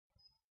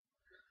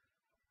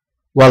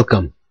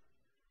Welcome.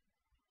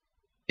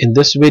 In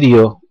this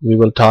video, we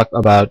will talk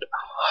about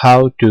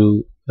how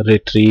to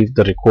retrieve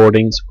the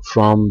recordings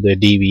from the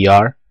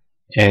DVR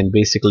and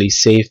basically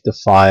save the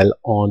file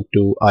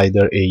onto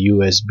either a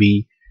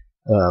USB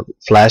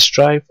flash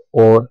drive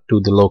or to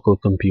the local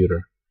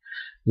computer.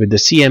 With the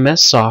CMS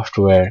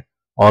software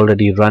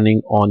already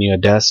running on your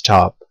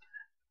desktop,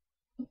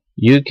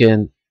 you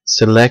can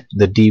select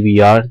the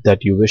DVR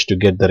that you wish to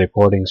get the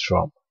recordings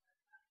from.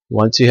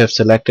 Once you have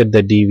selected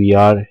the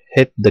DVR,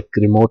 hit the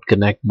remote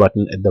connect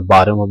button at the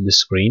bottom of the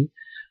screen,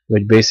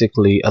 which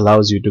basically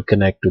allows you to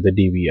connect to the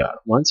DVR.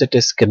 Once it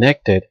is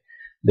connected,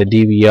 the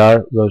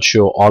DVR will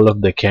show all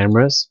of the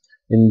cameras.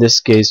 In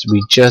this case,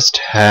 we just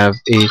have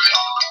a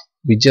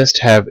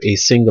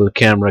single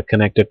camera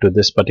connected to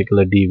this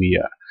particular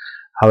DVR.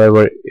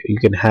 However, you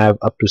can have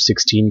up to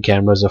 16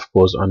 cameras, of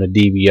course, on a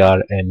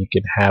DVR, and you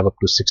can have up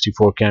to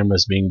 64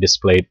 cameras being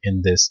displayed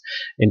in this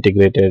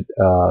integrated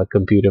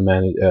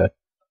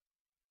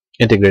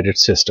integrated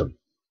system.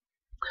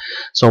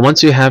 So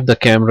once you have the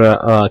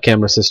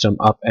camera system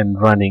up and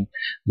running,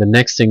 the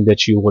next thing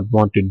that you would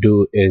want to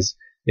do is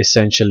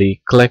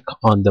essentially click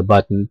on the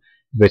button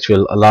which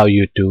will allow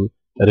you to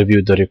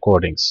review the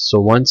recordings.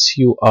 So once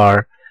you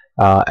are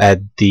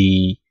at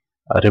the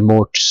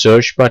remote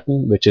search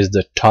button, which is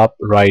the top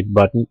right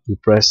button, you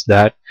press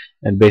that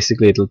and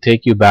basically it will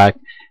take you back,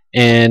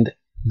 and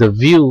the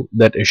view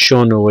that is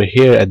shown over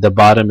here at the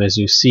bottom, as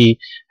you see,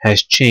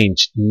 has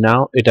changed.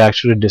 Now it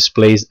actually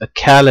displays a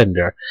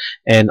calendar,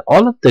 and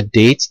all of the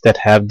dates that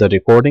have the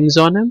recordings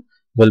on them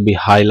will be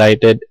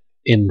highlighted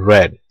in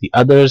red. The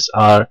others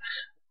are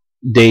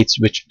dates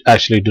which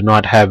actually do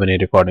not have any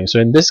recording. So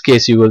in this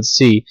case, you will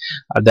see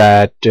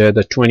that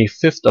the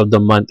 25th of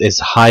the month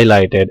is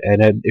highlighted,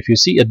 and if you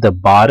see at the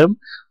bottom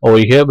over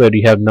here where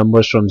you have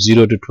numbers from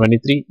 0 to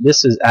 23,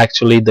 this is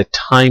actually the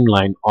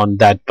timeline on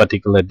that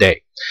particular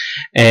day.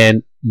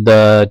 And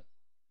the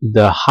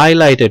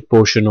highlighted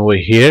portion over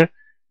here,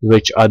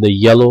 which are the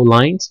yellow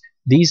lines,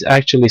 these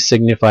actually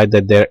signify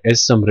that there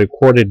is some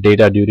recorded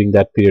data during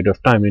that period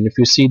of time. And if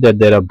you see that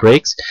there are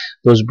breaks,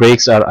 those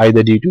breaks are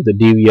either due to the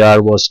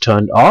DVR was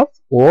turned off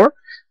or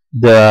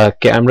the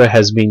camera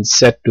has been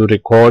set to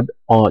record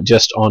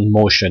just on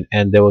motion,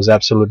 and there was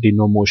absolutely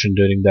no motion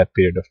during that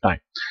period of time.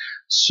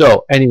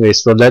 So anyway,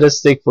 so let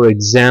us take, for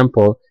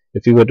example,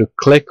 if you were to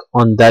click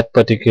on that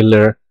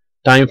particular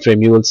time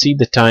frame, you will see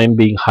the time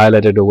being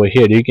highlighted over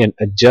here. You can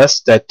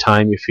adjust that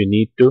time if you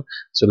need to.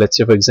 So let's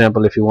say, for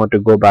example, if you want to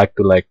go back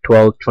to like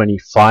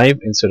 12:25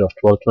 instead of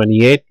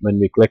 12:28, when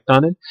we clicked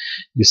on it,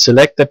 you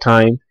select the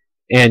time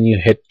and you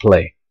hit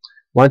play.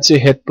 Once you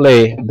hit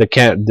play,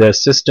 the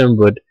system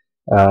would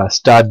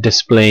start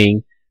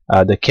displaying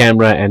the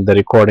camera and the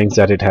recordings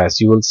that it has.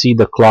 You will see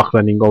the clock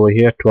running over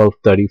here,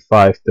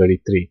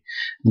 12:35:33.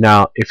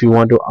 Now if you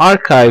want to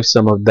archive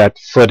some of that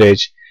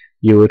footage,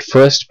 you would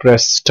first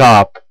press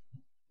stop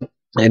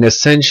and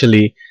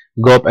essentially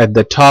go up at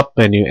the top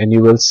menu, and you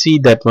will see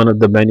that one of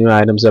the menu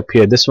items up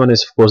here, this one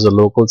is of course the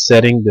local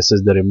setting, this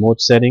is the remote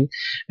setting,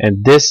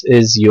 and this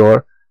is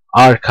your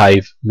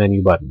archive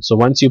menu button. So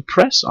once you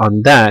press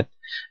on that,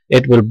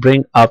 it will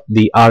bring up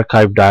the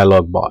archive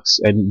dialog box,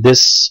 and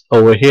this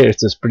over here is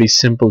this pretty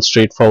simple,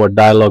 straightforward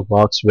dialog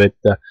box with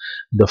the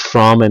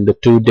from and the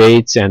to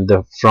dates and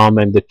the from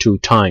and the to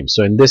times.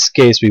 So in this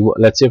case,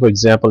 let's say, for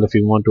example, if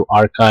you want to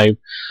archive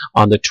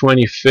on the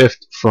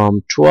 25th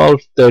from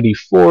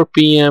 12:34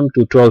 p.m.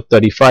 to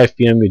 12:35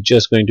 p.m., you're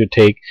just going to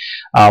take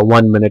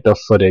 1 minute of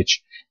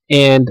footage,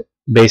 and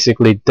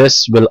basically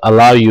this will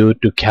allow you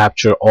to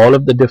capture all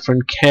of the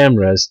different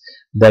cameras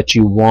that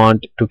you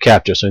want to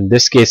capture. So in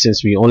this case,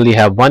 since we only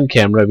have one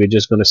camera, we're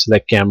just going to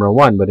select camera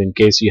 1, but in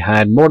case you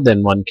had more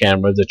than one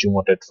camera that you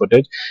wanted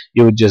footage,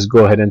 you would just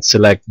go ahead and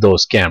select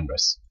those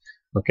cameras.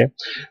 Okay,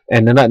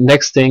 and then the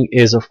next thing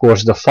is of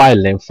course the file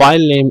name. File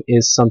name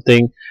is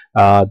something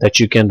that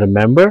you can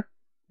remember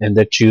and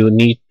that you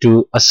need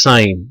to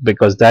assign,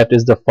 because that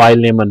is the file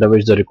name under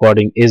which the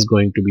recording is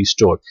going to be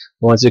stored.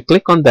 Once you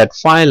click on that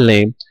file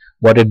name,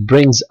 what it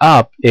brings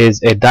up is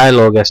a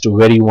dialog as to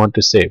where you want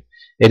to save.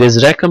 It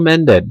is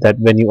recommended that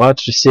when you are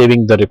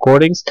saving the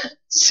recordings,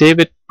 save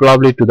it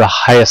probably to the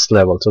highest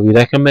level. So we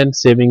recommend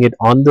saving it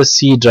on the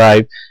C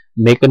drive.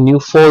 Make a new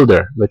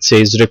folder which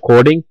says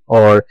recording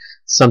or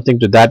something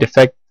to that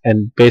effect,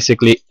 and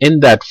basically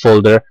in that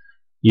folder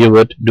you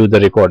would do the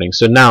recording.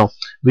 So now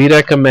we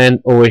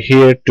recommend over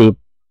here to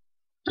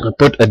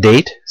put a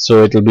date,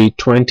 so it will be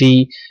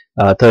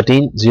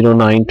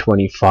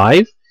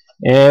 2013-09-25,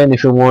 and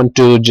if you want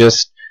to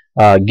just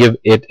give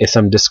it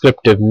some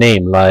descriptive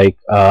name like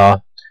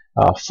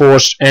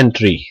forced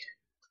entry,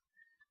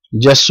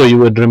 just so you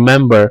would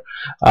remember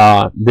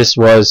this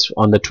was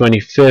on the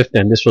 25th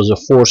and this was a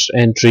forced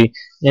entry,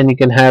 and you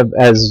can have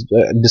as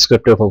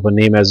descriptive of a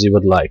name as you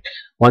would like.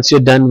 Once you're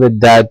done with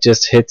that,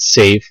 just hit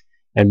save,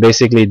 and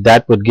basically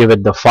that would give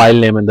it the file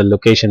name and the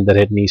location that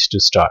it needs to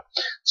start.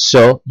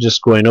 So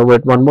just going over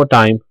it one more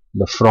time: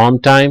 the from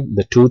time,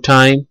 the to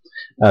time,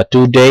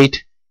 to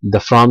date, the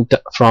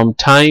from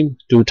time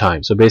to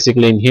time. So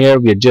basically in here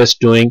we are just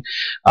doing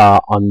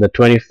on the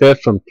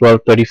 25th from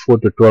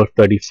 12:34 to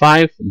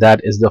 12:35.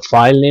 That is the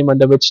file name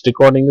under which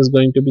recording is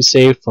going to be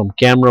saved from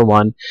camera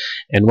 1.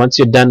 And once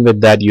you're done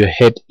with that, you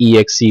hit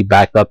exe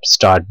backup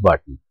start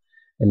button,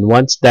 and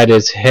once that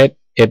is hit,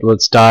 it will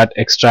start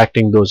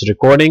extracting those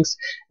recordings,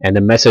 and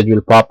a message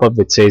will pop up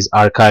which says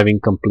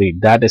archiving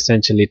complete. That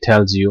essentially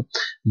tells you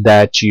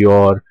that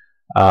your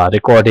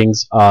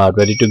recordings are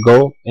ready to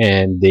go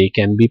and they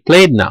can be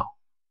played now.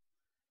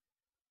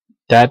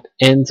 That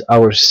ends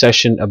our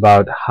session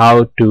about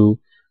how to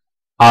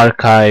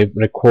archive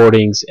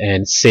recordings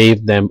and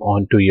save them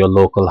onto your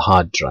local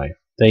hard drive.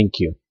 Thank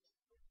you.